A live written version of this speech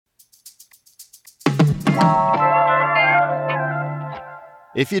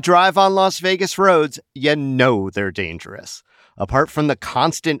If you drive on Las Vegas roads, you know they're dangerous. Apart from the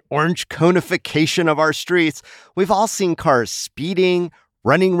constant orange conification of our streets, we've all seen cars speeding,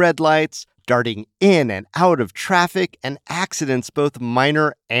 running red lights, darting in and out of traffic, and accidents both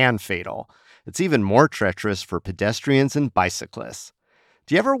minor and fatal. It's even more treacherous for pedestrians and bicyclists.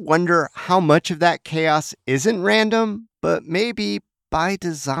 Do you ever wonder how much of that chaos isn't random, but maybe by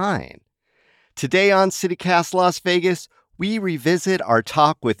design? Today on CityCast Las Vegas, we revisit our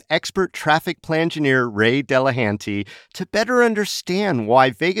talk with expert traffic plan engineer Ray Delahanty to better understand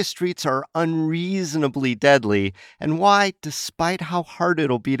why Vegas streets are unreasonably deadly and why, despite how hard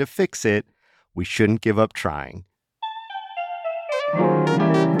it'll be to fix it, we shouldn't give up trying.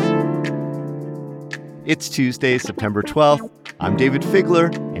 It's Tuesday, September 12th. I'm David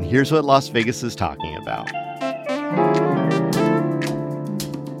Figler, and here's what Las Vegas is talking about.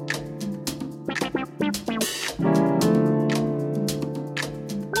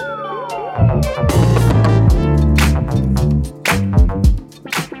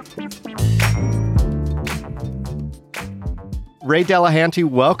 Ray Delahanty,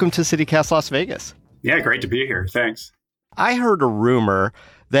 welcome to CityCast Las Vegas. Yeah, great to be here. Thanks. I heard a rumor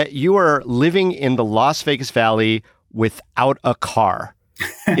that you are living in the Las Vegas Valley without a car.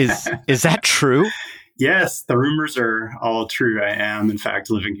 Is that true? Yes, the rumors are all true. I am, in fact,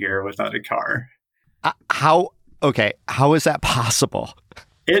 living here without a car. How is that possible?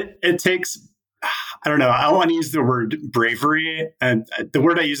 It takes, I don't know, I don't want to use the word bravery. And the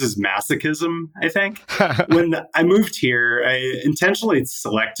word I use is masochism, I think. When I moved here, I intentionally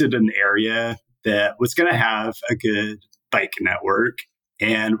selected an area that was going to have a good bike network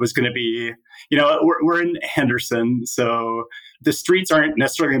and was going to be, we're in Henderson, so the streets aren't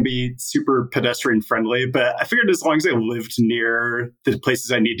necessarily going to be super pedestrian friendly, but I figured as long as I lived near the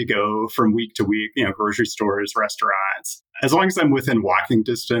places I need to go from week to week, grocery stores, restaurants, as long as I'm within walking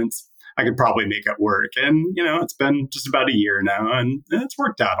distance, I could probably make it work. And, it's been just about a year now and it's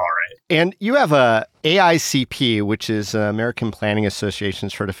worked out all right. And you have a AICP, which is American Planning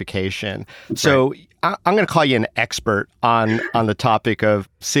Association certification. So right. I'm going to call you an expert on the topic of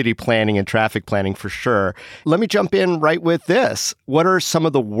city planning and traffic planning for sure. Let me jump in right with this. What are some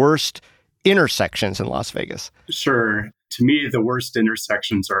of the worst intersections in Las Vegas? Sure. To me, the worst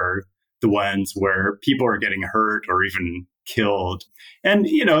intersections are the ones where people are getting hurt or even killed. And,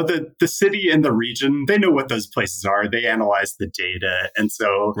 the city and the region, they know what those places are. They analyze the data. And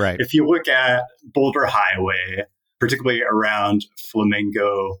so If you look at Boulder Highway, particularly around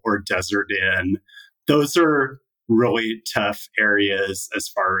Flamingo or Desert Inn, those are really tough areas as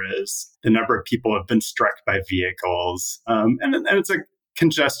far as the number of people who have been struck by vehicles. And it's a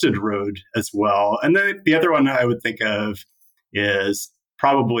congested road as well. And then the other one I would think of is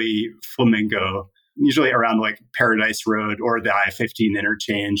probably Flamingo, usually around like Paradise Road or the I-15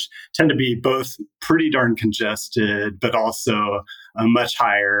 interchange, tend to be both pretty darn congested, but also a much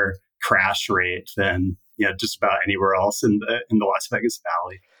higher crash rate than just about anywhere else in the Las Vegas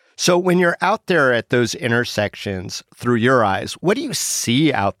Valley. So when you're out there at those intersections through your eyes, what do you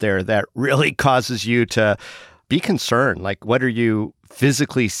see out there that really causes you to be concerned? Like, what are you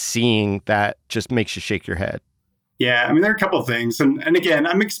physically seeing that just makes you shake your head? Yeah, there are a couple of things. And again,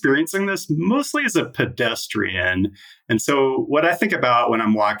 I'm experiencing this mostly as a pedestrian. And so what I think about when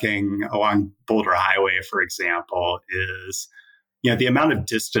I'm walking along Boulder Highway, for example, is, the amount of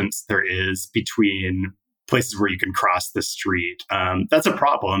distance there is between places where you can cross the street. That's a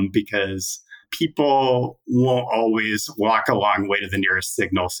problem because people won't always walk a long way to the nearest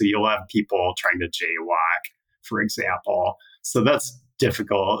signal. So you'll have people trying to jaywalk, for example. So that's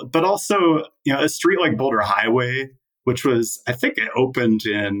difficult. But also, a street like Boulder Highway, which was, I think it opened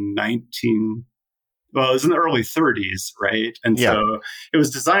in it was in the early 30s, right? And so it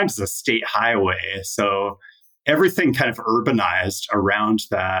was designed as a state highway. So everything kind of urbanized around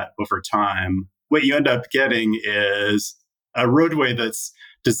that over time. What you end up getting is a roadway that's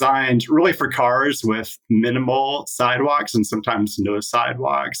designed really for cars with minimal sidewalks and sometimes no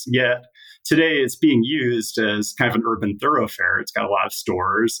sidewalks. Yet today it's being used as kind of an urban thoroughfare. It's got a lot of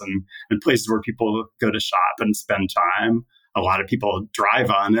stores and places where people go to shop and spend time. A lot of people drive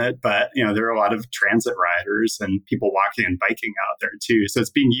on it, but there are a lot of transit riders and people walking and biking out there too. So it's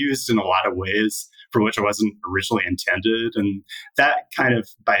being used in a lot of ways for which it wasn't originally intended. And that kind of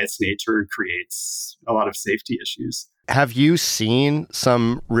by its nature creates a lot of safety issues. Have you seen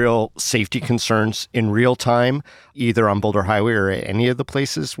some real safety concerns in real time, either on Boulder Highway or any of the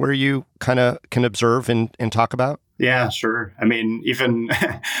places where you kind of can observe and talk about? Yeah, sure. I made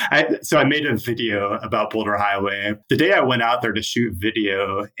a video about Boulder Highway. The day I went out there to shoot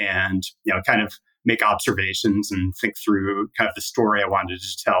video and, kind of make observations and think through kind of the story I wanted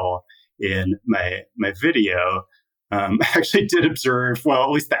to tell in my video. I actually did observe, well,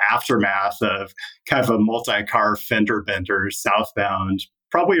 at least the aftermath of kind of a multi-car fender bender southbound,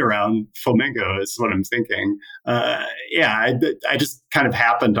 probably around Flamingo is what I'm thinking. I just kind of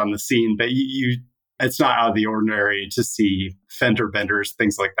happened on the scene, but it's not out of the ordinary to see fender benders,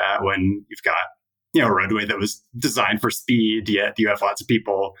 things like that, when you've got a roadway that was designed for speed, yet you have lots of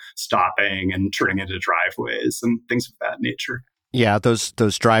people stopping and turning into driveways and things of that nature. Yeah, those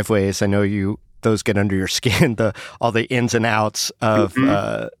driveways, I know those get under your skin, all the ins and outs of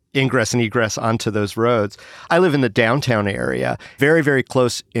ingress and egress onto those roads. I live in the downtown area, very, very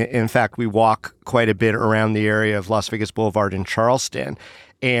close. In fact, we walk quite a bit around the area of Las Vegas Boulevard in Charleston,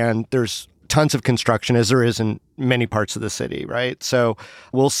 and there's tons of construction, as there is in many parts of the city, right? So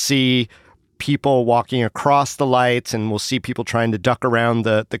we'll see people walking across the lights, and we'll see people trying to duck around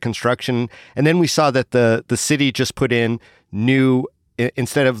the construction. And then we saw that the city just put in new,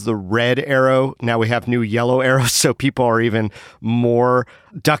 instead of the red arrow, now we have new yellow arrows. So people are even more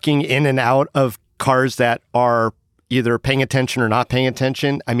ducking in and out of cars that are either paying attention or not paying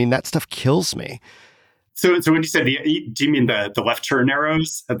attention. I mean, that stuff kills me. So when you said, do you mean the left turn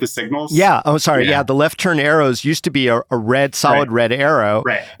arrows at the signals? Yeah. Oh, sorry. Yeah. The left turn arrows used to be a red, solid red arrow.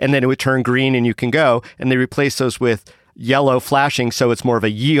 Right. And then it would turn green and you can go. And they replace those with yellow flashing, so it's more of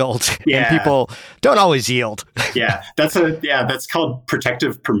a yield. Yeah. And people don't always yield. That's called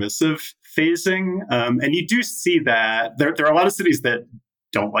protective permissive phasing. And you do see that there are a lot of cities that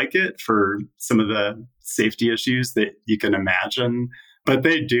don't like it for some of the safety issues that you can imagine. But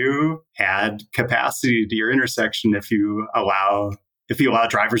they do add capacity to your intersection if you allow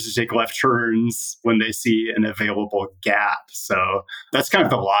drivers to take left turns when they see an available gap. So that's kind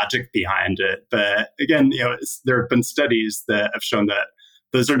of the logic behind it. But again, there have been studies that have shown that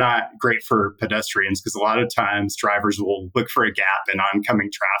those are not great for pedestrians, because a lot of times drivers will look for a gap in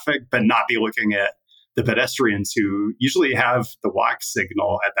oncoming traffic, but not be looking at the pedestrians who usually have the walk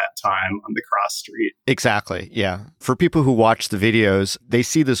signal at that time on the cross street. Exactly. Yeah. For people who watch the videos, they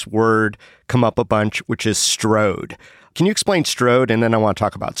see this word come up a bunch, which is strode. Can you explain strode? And then I want to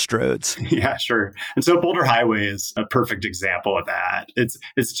talk about stroads. Yeah, sure. And so Boulder Highway is a perfect example of that.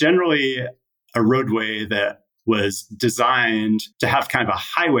 It's generally a roadway that was designed to have kind of a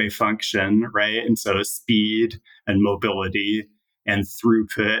highway function, right? And so speed and mobility and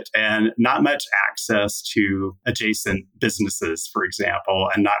throughput, and not much access to adjacent businesses, for example,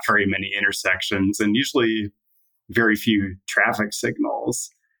 and not very many intersections, and usually very few traffic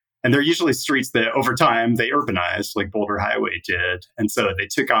signals. And they're usually streets that over time they urbanized, like Boulder Highway did. And so they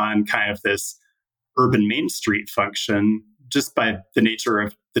took on kind of this urban Main Street function just by the nature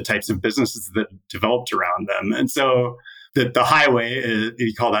of the types of businesses that developed around them. And so the highway,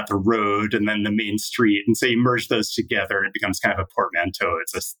 you call that the road, and then the main street. And so you merge those together and it becomes kind of a portmanteau.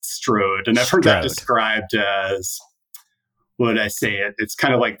 It's a strode. And I've heard that described as, what would I say? It's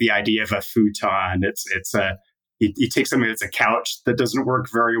kind of like the idea of a futon. You take something that's a couch that doesn't work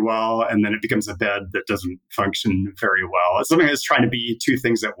very well, and then it becomes a bed that doesn't function very well. It's something that's trying to be two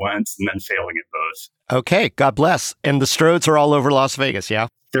things at once and then failing at both. Okay, God bless. And the stroads are all over Las Vegas, yeah?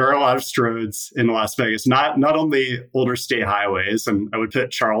 There are a lot of stroads in Las Vegas, not only older state highways, and I would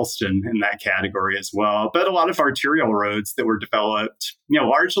put Charleston in that category as well, but a lot of arterial roads that were developed,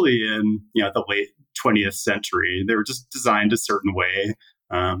 largely in the late 20th century. They were just designed a certain way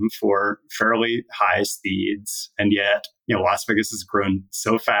for fairly high speeds, and yet Las Vegas has grown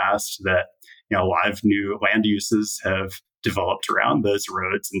so fast that a lot of new land uses have developed around those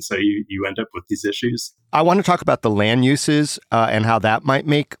roads. And so you end up with these issues. I want to talk about the land uses and how that might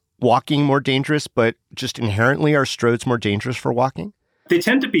make walking more dangerous, but just inherently are stroads more dangerous for walking? They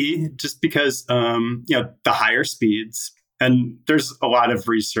tend to be, just because, the higher speeds, and there's a lot of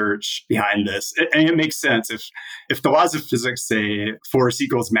research behind this. And it makes sense. If the laws of physics say force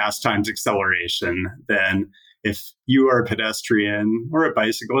equals mass times acceleration, then if you are a pedestrian or a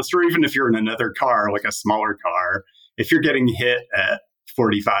bicyclist, or even if you're in another car, like a smaller car, if you're getting hit at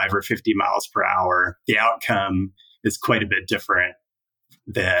 45 or 50 miles per hour, the outcome is quite a bit different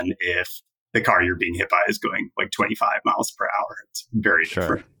than if the car you're being hit by is going like 25 miles per hour. It's very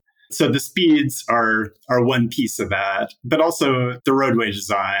different. So the speeds are one piece of that, but also the roadway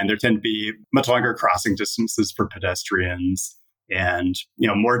design. There tend to be much longer crossing distances for pedestrians, and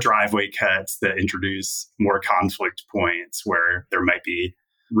more driveway cuts that introduce more conflict points where there might be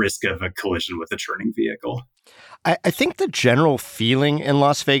risk of a collision with a turning vehicle. I think the general feeling in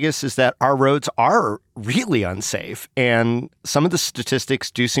Las Vegas is that our roads are really unsafe. And some of the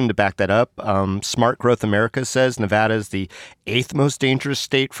statistics do seem to back that up. Smart Growth America says Nevada is the 8th most dangerous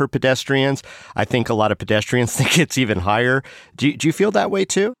state for pedestrians. I think a lot of pedestrians think it's even higher. Do you feel that way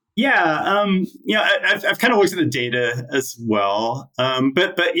too? Yeah, I've kind of looked at the data as well.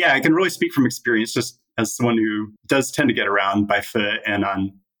 But yeah, I can really speak from experience just as someone who does tend to get around by foot and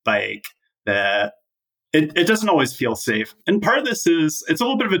on bike, that it doesn't always feel safe. And part of this is it's a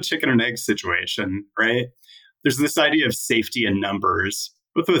little bit of a chicken and egg situation, right? There's this idea of safety in numbers,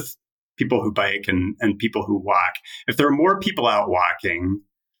 both with people who bike and people who walk. If there are more people out walking,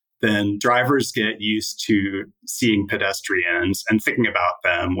 then drivers get used to seeing pedestrians and thinking about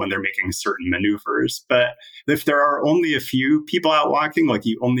them when they're making certain maneuvers. But if there are only a few people out walking, like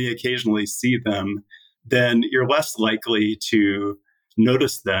you only occasionally see them, then you're less likely to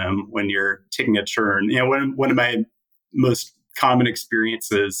notice them when you're taking a turn. One of my most common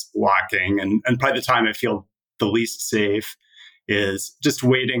experiences walking, and probably the time I feel the least safe, is just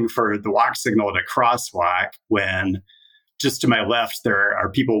waiting for the walk signal to crosswalk when just to my left, there are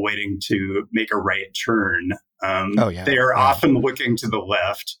people waiting to make a right turn. They are often looking to the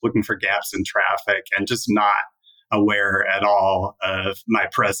left, looking for gaps in traffic, and just not aware at all of my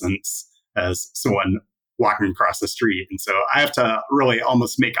presence as someone walking across the street. And so I have to really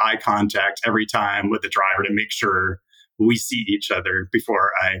almost make eye contact every time with the driver to make sure we see each other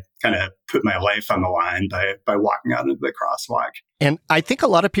before I kind of put my life on the line by walking out into the crosswalk. And I think a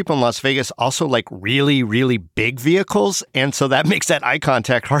lot of people in Las Vegas also like really, really big vehicles. And so that makes that eye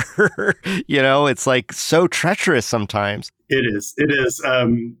contact harder. It's like so treacherous sometimes. It is.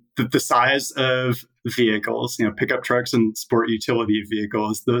 The size of vehicles, pickup trucks and sport utility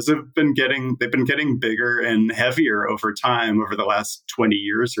vehicles, they've been getting bigger and heavier over time over the last 20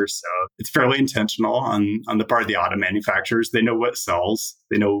 years or so. It's fairly intentional on the part of the auto manufacturers. They know what sells.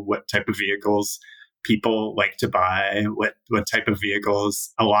 They know what type of vehicles people like to buy, what type of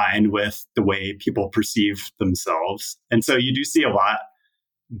vehicles align with the way people perceive themselves. And so you do see a lot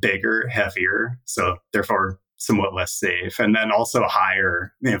bigger, heavier, so therefore somewhat less safe, and then also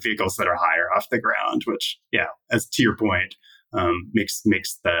higher, vehicles that are higher off the ground, which, as to your point, makes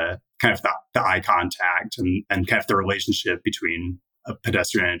the kind of the eye contact and kind of the relationship between a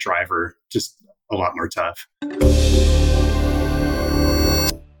pedestrian and a driver just a lot more tough.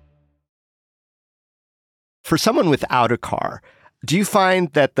 For someone without a car, do you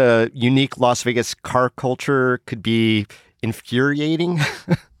find that the unique Las Vegas car culture could be infuriating?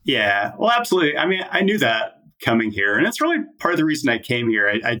 Yeah, well, absolutely. I mean, I knew that coming here, and it's really part of the reason I came here.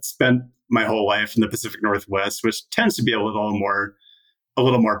 I'd spent my whole life in the Pacific Northwest, which tends to be a little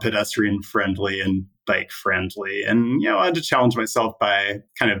more pedestrian friendly and bike friendly. And, I had to challenge myself by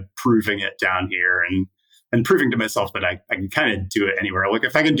kind of proving it down here and proving to myself that I can kind of do it anywhere. Like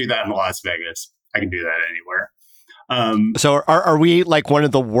if I can do that in Las Vegas, I can do that anywhere. So are we like one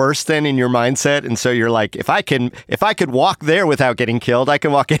of the worst then in your mindset? And so you're like, if I could walk there without getting killed, I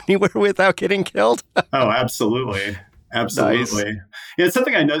can walk anywhere without getting killed. Oh, absolutely. Absolutely. Nice. Yeah, it's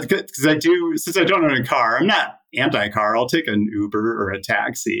something I know because since I don't own a car, I'm not anti-car. I'll take an Uber or a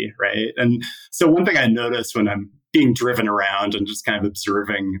taxi, right? And so one thing I notice when I'm being driven around and just kind of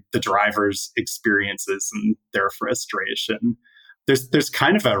observing the driver's experiences and their frustration, there's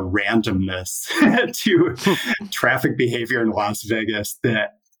kind of a randomness to traffic behavior in Las Vegas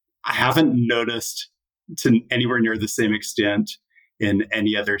that I haven't noticed to anywhere near the same extent in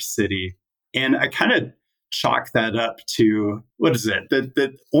any other city. And I kind of chalk that up to, what is it?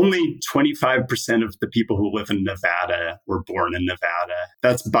 That only 25% of the people who live in Nevada were born in Nevada.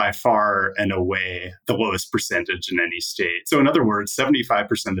 That's by far and away the lowest percentage in any state. So in other words, 75%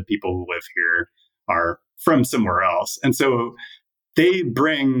 of the people who live here are from somewhere else. And so they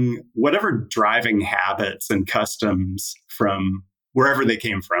bring whatever driving habits and customs from wherever they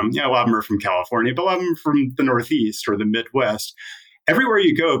came from. A lot of them are from California, but a lot of them from the Northeast or the Midwest. Everywhere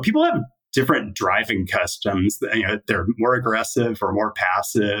you go, people have different driving customs. They're more aggressive or more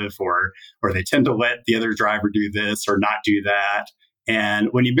passive, or they tend to let the other driver do this or not do that. And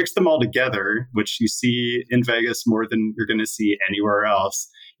when you mix them all together, which you see in Vegas more than you're going to see anywhere else,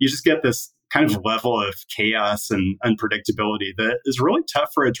 you just get this kind of level of chaos and unpredictability that is really tough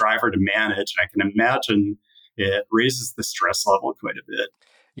for a driver to manage. And I can imagine it raises the stress level quite a bit.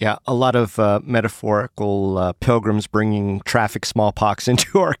 Yeah, a lot of metaphorical pilgrims bringing traffic smallpox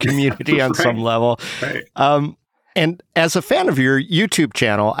into our community on some level. Right. And as a fan of your YouTube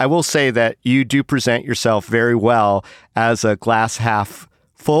channel, I will say that you do present yourself very well as a glass half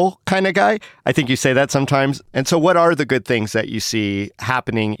full kind of guy. I think you say that sometimes. And so what are the good things that you see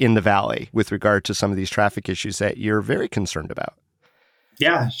happening in the Valley with regard to some of these traffic issues that you're very concerned about?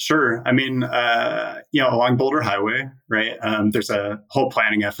 Yeah, sure. I mean, along Boulder Highway, right? There's a whole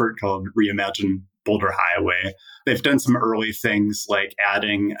planning effort called Reimagine Boulder Highway. They've done some early things like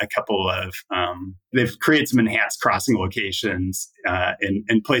adding a couple of, they've created some enhanced crossing locations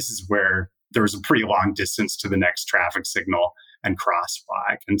in places where there was a pretty long distance to the next traffic signal and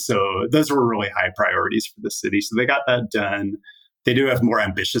crosswalk. And so those were really high priorities for the city. So they got that done. They do have more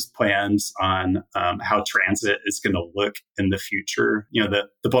ambitious plans on how transit is going to look in the future. The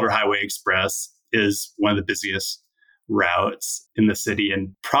Boulder Highway Express is one of the busiest routes in the city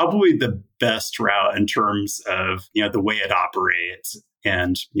and probably the best route in terms of, the way it operates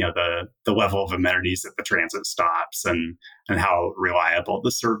and, the level of amenities at the transit stops and how reliable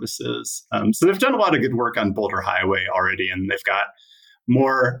the service is. So they've done a lot of good work on Boulder Highway already, and they've got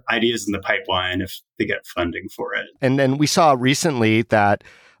more ideas in the pipeline if they get funding for it. And then we saw recently that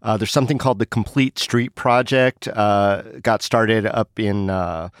there's something called the Complete Street Project, got started up in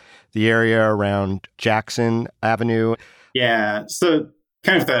the area around Jackson Avenue. Yeah. So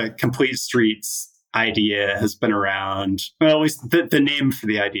kind of the Complete Streets idea has been around, well, at least the name for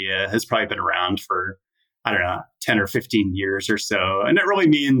the idea has probably been around for, 10 or 15 years or so. And it really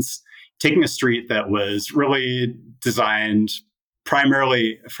means taking a street that was really designed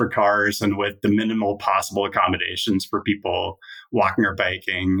primarily for cars and with the minimal possible accommodations for people walking or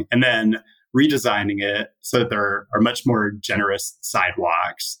biking, and then redesigning it so that there are much more generous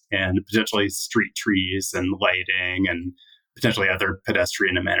sidewalks and potentially street trees and lighting and potentially other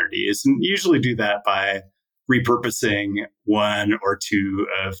pedestrian amenities. And usually do that by repurposing one or two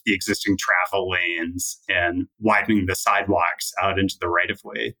of the existing travel lanes and widening the sidewalks out into the right of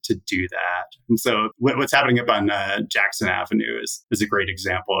way to do that. And so what's happening up on Jackson Avenue is a great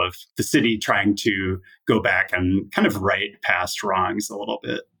example of the city trying to go back and kind of right past wrongs a little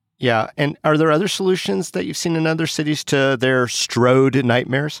bit. Yeah. And are there other solutions that you've seen in other cities to their Strode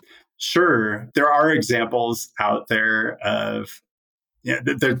nightmares? Sure. There are examples out there of,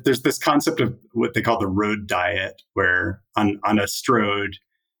 there's this concept of what they call the road diet, where on a Strode,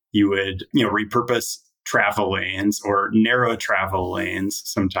 you would, repurpose travel lanes or narrow travel lanes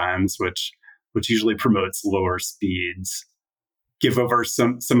sometimes, which usually promotes lower speeds, give over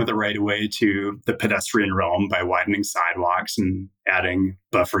some of the right of way to the pedestrian realm by widening sidewalks and adding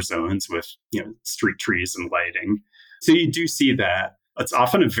buffer zones with, street trees and lighting. So you do see that. It's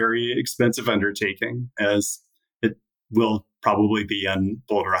often a very expensive undertaking, as it will probably be on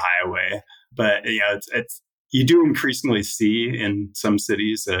Boulder Highway. But it's you do increasingly see in some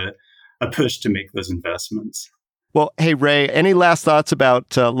cities a push to make those investments. Well, hey, Ray, any last thoughts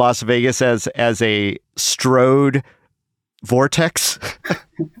about Las Vegas as a Strode vortex?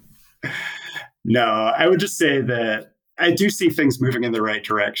 No, I would just say that I do see things moving in the right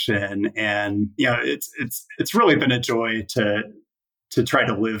direction, and it's really been a joy to try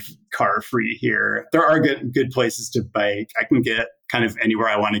to live car free here. There are good places to bike. I can get kind of anywhere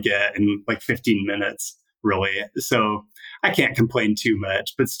I want to get in like 15 minutes, really. So I can't complain too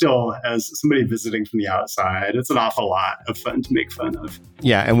much, but still, as somebody visiting from the outside, it's an awful lot of fun to make fun of.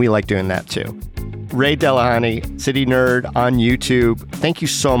 Yeah, and we like doing that too. Ray Delahunty, City Nerd on YouTube. Thank you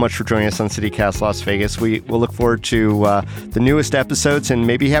so much for joining us on CityCast Las Vegas. We will look forward to the newest episodes and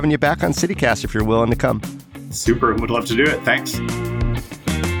maybe having you back on CityCast if you're willing to come. Super. Would love to do it. Thanks.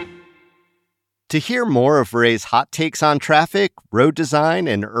 To hear more of Ray's hot takes on traffic, road design,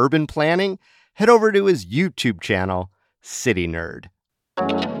 and urban planning, head over to his YouTube channel, City Nerd.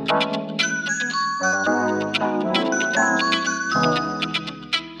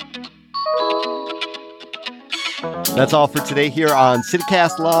 That's all for today here on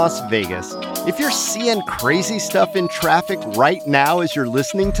CityCast Las Vegas. If you're seeing crazy stuff in traffic right now as you're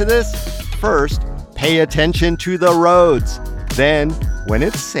listening to this, first, pay attention to the roads. Then, when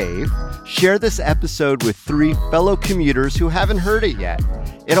it's safe, share this episode with 3 fellow commuters who haven't heard it yet.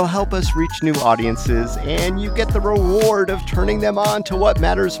 It'll help us reach new audiences, and you get the reward of turning them on to what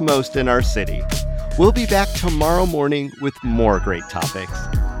matters most in our city. We'll be back tomorrow morning with more great topics.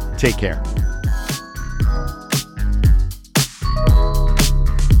 Take care.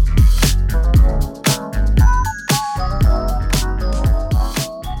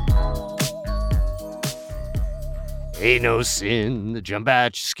 Ain't no sin to jump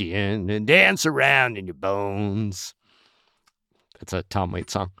out your skin and dance around in your bones. That's a Tom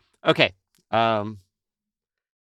Waits song. Okay.